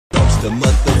the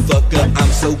motherfucker, I'm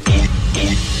so hey,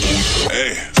 hey, hey,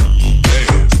 hey,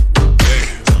 hey,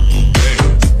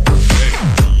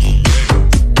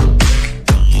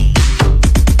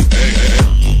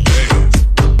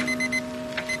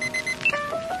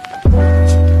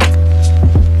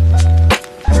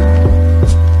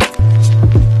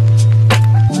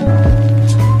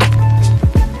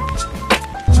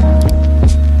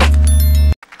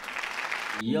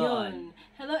 Yun.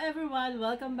 Hello everyone!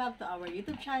 Welcome back to our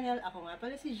YouTube channel. Ako nga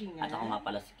pala si Gina. At ako nga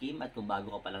pala si Kim. At kung bago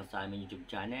ka pa lang sa aming YouTube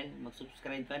channel,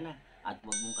 mag-subscribe ka na. At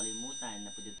huwag mong kalimutan na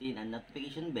pindutin ang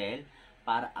notification bell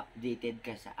para updated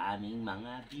ka sa aming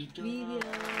mga videos.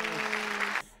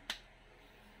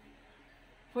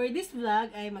 For this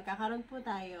vlog ay magkakaroon po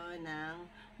tayo ng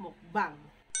mukbang.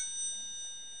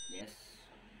 Yes.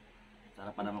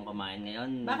 Sarap pa naman kumain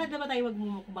ngayon. Bakit na ba tayo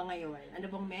magmumukbang ngayon? Ano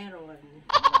bang meron?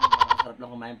 Sarap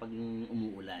lang kumain pag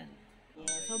umuulan.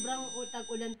 Yes, sobrang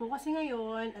tag-ulan po kasi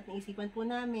ngayon at naisipan po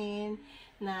namin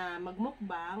na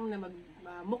magmukbang, na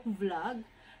mag-mukvlog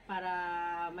para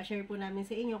ma-share po namin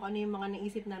sa inyo kung ano yung mga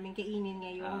naisip namin kainin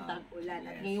ngayong tag-ulan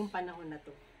at ngayong panahon na to.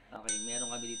 Okay,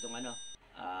 meron kami dito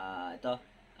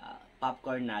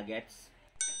popcorn nuggets.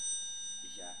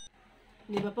 Siya.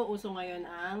 Di ba po uso ngayon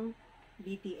ang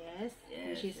BTS,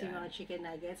 yes, which is yung mga chicken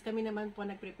nuggets. Kami naman po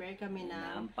nag-prepare kami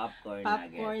ng popcorn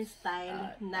nuggets.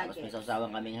 style nuggets. Tapos may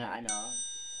sausawan kaming yung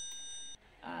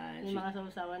mga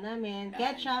sausawan namin,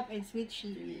 ketchup and sweet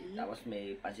chili. Tapos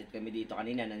may pancit kami dito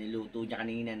kanina na niluto niya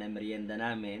kanina na merienda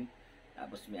namin.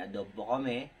 Tapos may adobo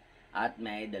kami at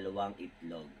may 2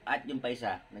 itlog. At yung pa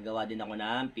isa, nagawa din ako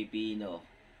ng pipino.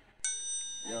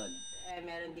 Yun.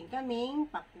 Meron din kaming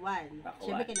pakwan.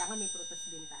 Siyempre kailangan may prutas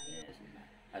din tayo. Yes.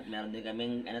 At meron din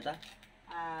kaming,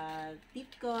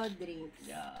 Tipco drinks.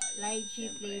 Yeah,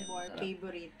 Lychee flavor,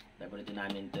 masarap. Favorite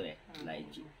namin to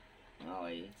lychee.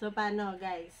 Okay. So paano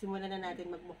guys, simulan na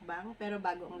natin magmukbang. Pero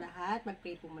bago ang lahat,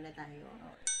 mag-pray po muna tayo.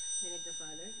 Okay. In the name of the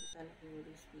Father, the Son, and the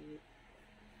Holy Spirit.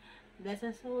 Bless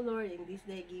us, O Lord, in this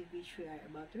day give which we are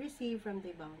about to receive from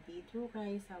thy bounty through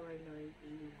Christ our Lord.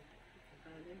 Amen.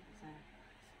 Father, Son,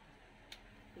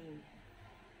 Amen.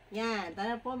 Yan,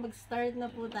 tara po, mag-start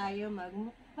na po tayo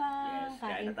magmukbang. Yes,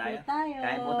 kain po tayo.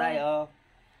 Kain po tayo.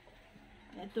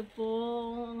 Ito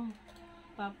pong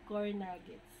popcorn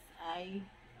nuggets ay,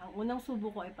 ang unang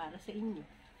subo ko ay para sa inyo.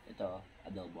 Ito,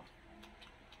 adobo.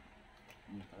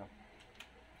 Sarap.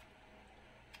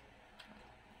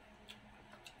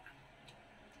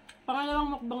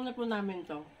 Pangalawang mukbang na po namin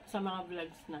to sa mga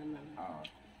vlogs namin.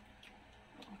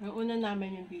 Yung una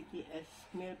namin yung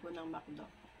BTS, meal po ng McDo.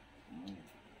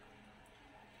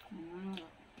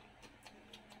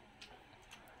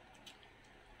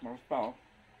 Maras pa,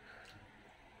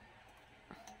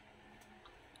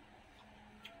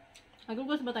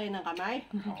 Nagugas ba tayo ng kamay?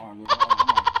 Oo,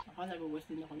 Ako nagugas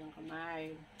din ako ng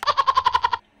kamay.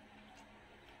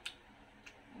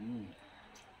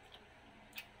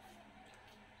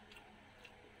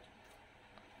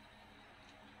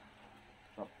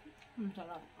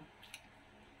 Sarap.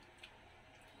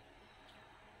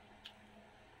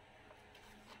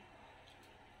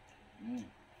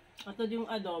 Ito yung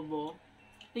adobo.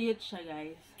 Tuyot siya,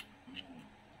 guys.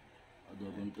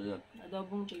 Adobong tuyot.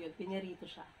 Adobong tuyot. Pinirito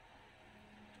siya.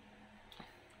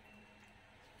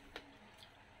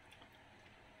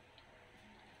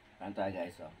 Kain tayo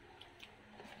guys,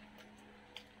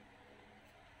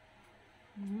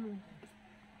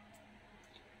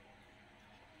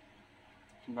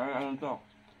 Kaya ano to?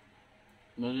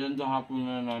 Merienda hapon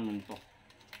na namin to.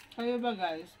 Kayo ba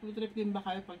guys? Food trip din ba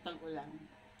kayo pag tag-ulan?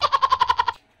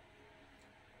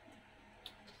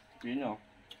 Pino.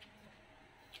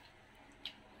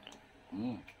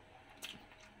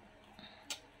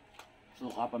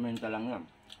 Suka paminta lang yan.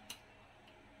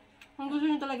 Kung gusto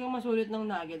nyo talagang masulit ng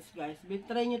nuggets guys,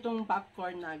 try nyo tong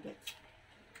popcorn nuggets.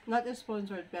 Not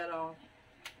sponsored pero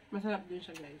masarap din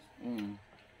siya guys.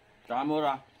 Tsaka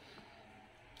mura.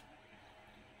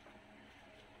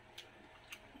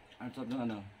 Ang sarap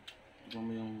ng ito mo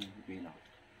yung pipino.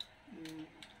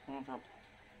 Ang sarap.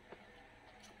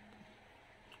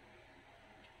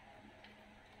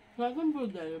 Dragon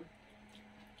Poodle.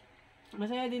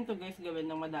 Masaya din to guys gawin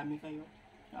ng madami kayo.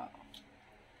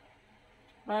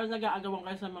 Para nag-aagawan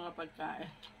kayo sa mga pagkain.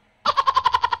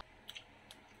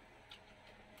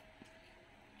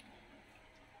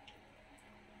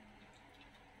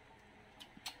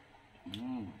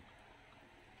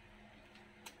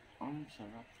 Ang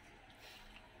sarap.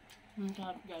 Ang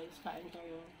sarap guys, kain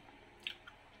kayo.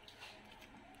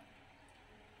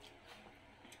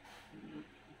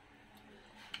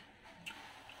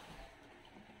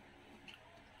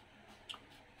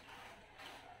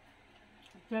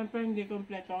 Siyempre, hindi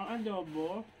kompleto ang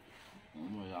adobo.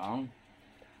 Walang.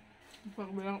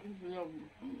 Pag walang itlog.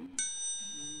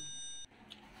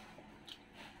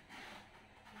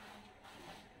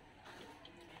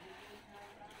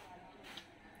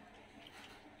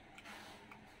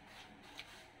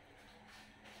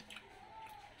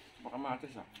 Baka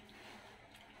matis ah.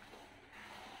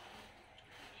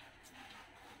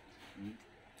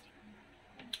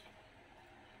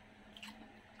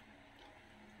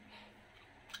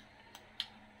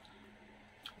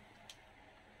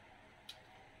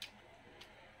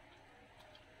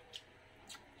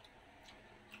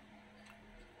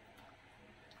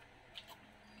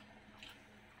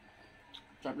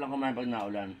 Sarap lang kumain pag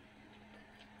naulan.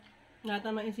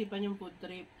 Natama isipan yung food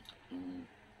trip.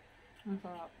 Ang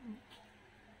sarap.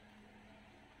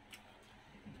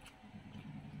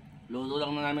 Luto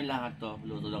lang na namin lahat to.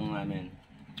 Luto lang namin.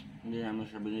 Hindi namin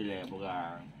siya binili.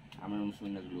 Baga, kami mismo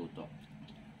nagluto.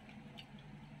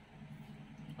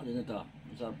 Ano na to?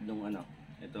 Ang sarap nung ano.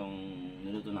 Itong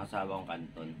niluto ng asawa kong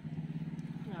kanton.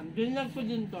 Dinlag ko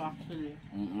din to actually.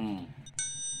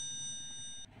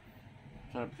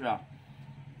 Sarap siya.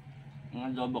 Ang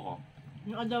adobo ko.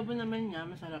 Yung adobo naman niya,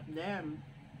 masarap din.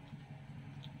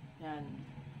 Yan.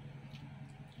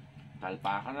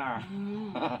 Talpa ka na.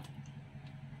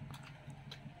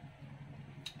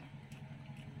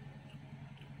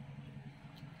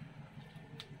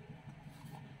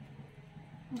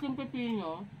 Yung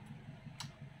pepino,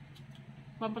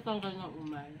 papatanggal ng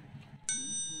umay.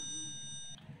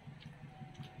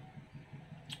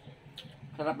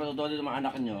 Sarap na totoo dito mga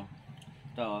anak nyo.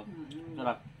 Ito,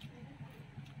 sarap.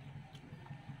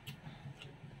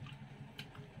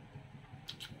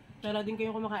 Pero din kayo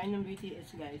kumakain ng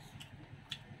BTS, guys.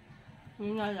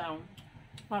 Yun nga lang,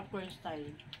 popcorn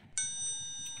style.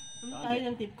 Ano tayo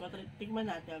ng tip ko? Tikman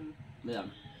natin. Ayan.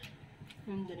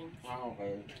 Yung drinks.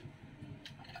 Okay.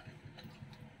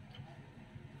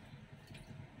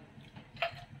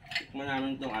 Tikman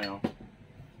namin itong ano.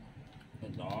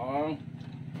 Itong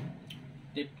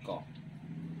tip ko.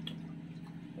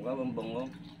 Wala bang bango?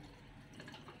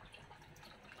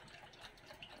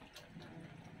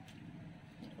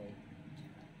 Okay.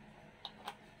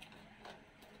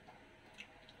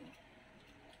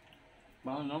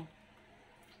 Bango no?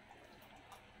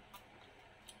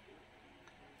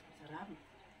 Sarap.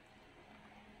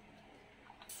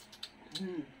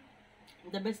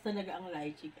 The best talaga ang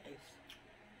lychee, guys.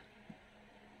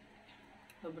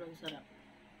 Sobrang sarap.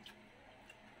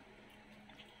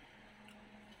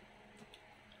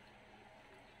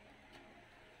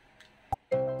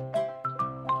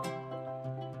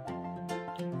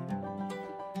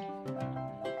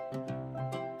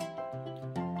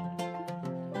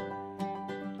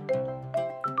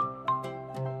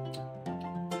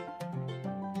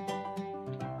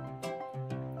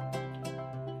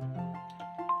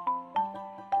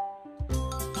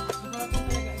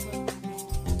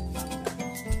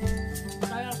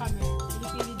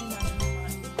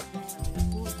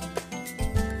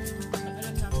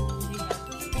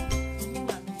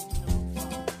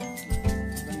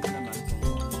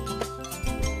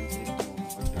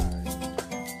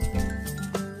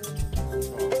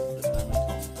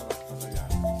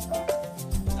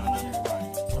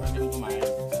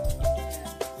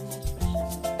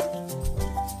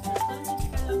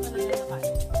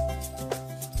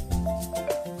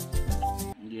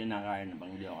 Nakain na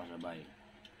bang hindi ako kasabay.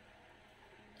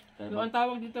 So, ang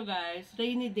tawag dito, guys,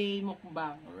 rainy day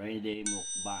mukbang. Rainy day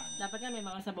mukbang. Dapat nga may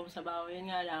mga sabaw-sabaw. Yun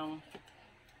nga lang.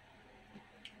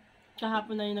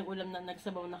 Kahapon na yung nag-ulam na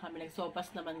nagsabaw na kami.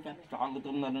 Nagsopas naman kami. Saka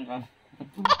gutom na rin kami.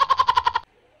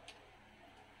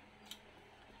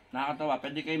 Nakakatawa.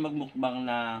 Pwede kayo magmukbang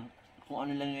na kung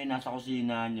ano lang yung nasa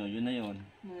kusina nyo. Yun na yun.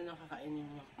 Yun na nakakainin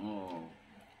mo. Oo.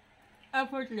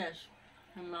 Effortless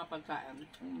yung mga pagkain.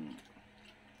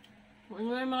 Kung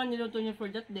ano yung mga niluto nyo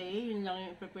for that day, yun lang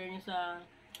yung prepare nyo sa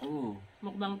Oo.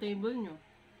 mukbang table nyo.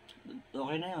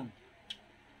 Okay na yun.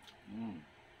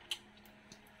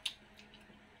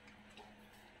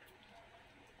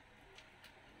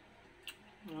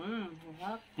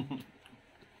 Sarap.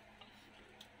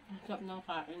 Sarap ng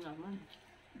kain naman.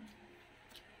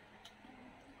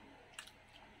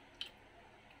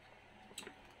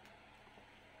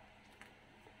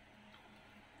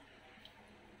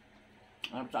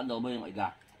 Harap sa adobo yung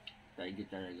iga. Taigit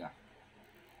talaga.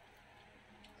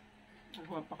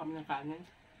 Nagkuha pa kami ng kanin.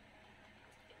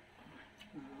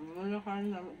 Wala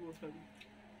kanin na mag-usap.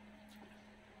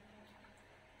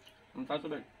 Ang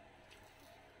tatubig.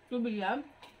 Tubig yan?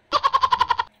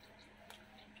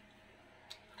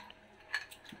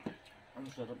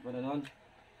 Ang sarap pa na nun.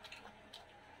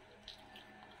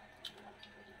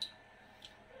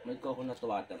 May coconut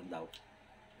water daw.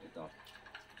 Ito.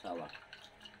 Sawa.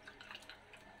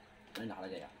 Ay,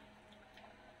 nakalagay ah.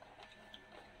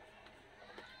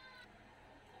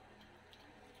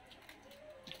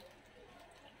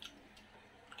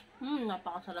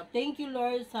 Napakasarap. Thank you,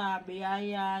 Lord, sa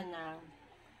biyaya na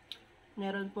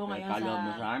meron po ngayon Kaloob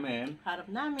mo sa amin. harap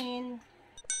namin.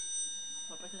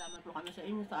 Papasalamat po kami sa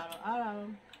inyo sa araw-araw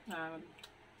na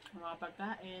mga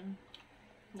pagkain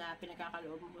na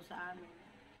pinagkakaloob mo po sa amin.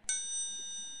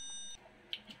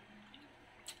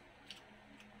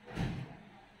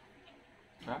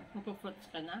 Ha? Magpa-fruits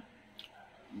ka na?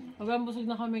 Hanggang busog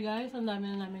na kami, guys. Ang dami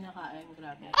na namin nakain.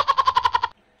 Grabe.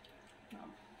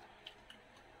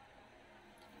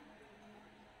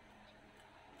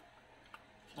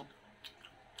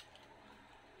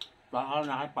 Baka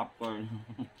na kay popcorn.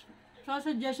 So,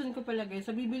 suggestion ko pala, guys,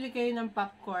 so bibili kayo ng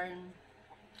popcorn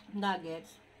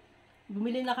nuggets.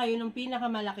 Bumili na kayo ng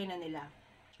pinakamalaki na nila.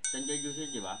 Tender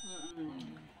juicy, di ba?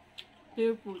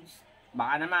 Pure Foods.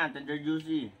 Baka naman, tender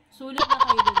juicy. Sulit na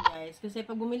kayo dun, guys. Kasi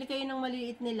pag bumili kayo ng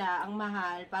maliit nila, ang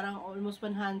mahal, parang almost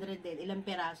 100 din. Ilang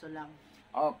peraso lang.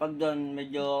 Oh, pag doon,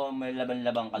 medyo may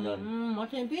laban-labang ka doon.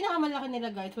 Kasi yung pinakamalaki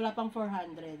nila, guys, wala pang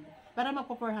 400. Para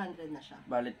magpa 400 na siya.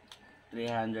 Balit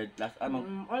 300 plus.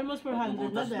 Almost 400 na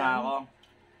Magpuputas din. na ako.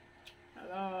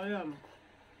 Yun.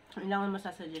 Yun lang ang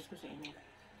masasuggest ko sa inyo.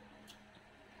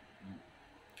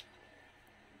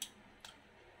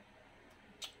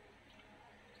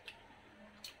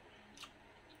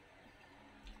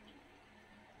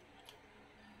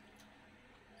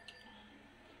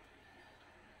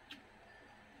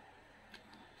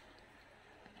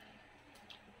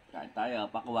 Kain tayo,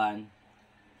 pakwan.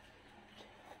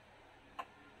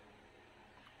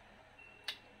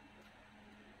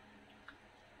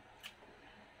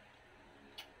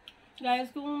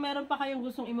 Guys, kung meron pa kayong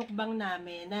gustong imukbang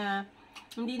namin na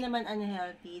hindi naman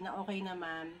unhealthy, na okay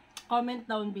naman, comment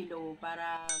down below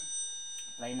para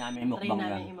Try namin try mukbang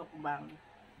namin lang. imukbang.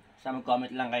 Sa mag-comment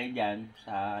lang kayo dyan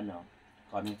sa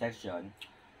comment section.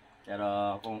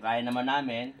 Pero kung kaya naman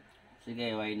namin,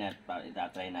 sige, why not?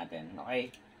 Itatry natin. Okay?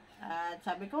 At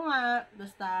sabi ko nga,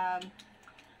 basta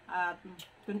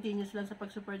continuous lang sa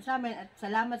pag-support sa amin at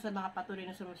salamat sa mga patuloy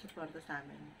na sumusuporta sa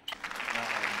amin.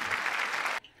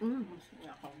 Sige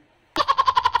ako.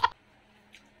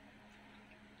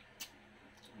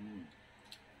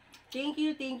 Thank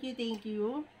you, thank you, thank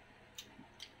you.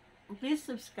 Please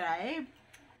subscribe,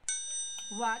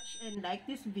 watch, and like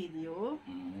this video.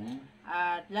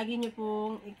 At lagi niyo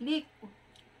pong i-click.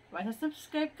 Once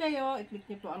subscribe kayo, i-click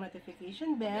niyo po ang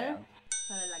notification bell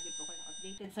para lagi po kayong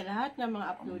updated sa lahat ng mga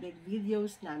uploaded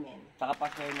videos namin. Saka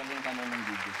pa-share na rin kami ng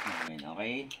videos namin,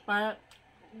 okay?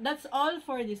 That's all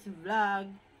for this vlog.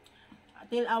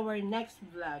 Till our next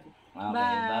vlog. Okay,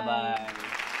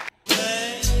 bye-bye.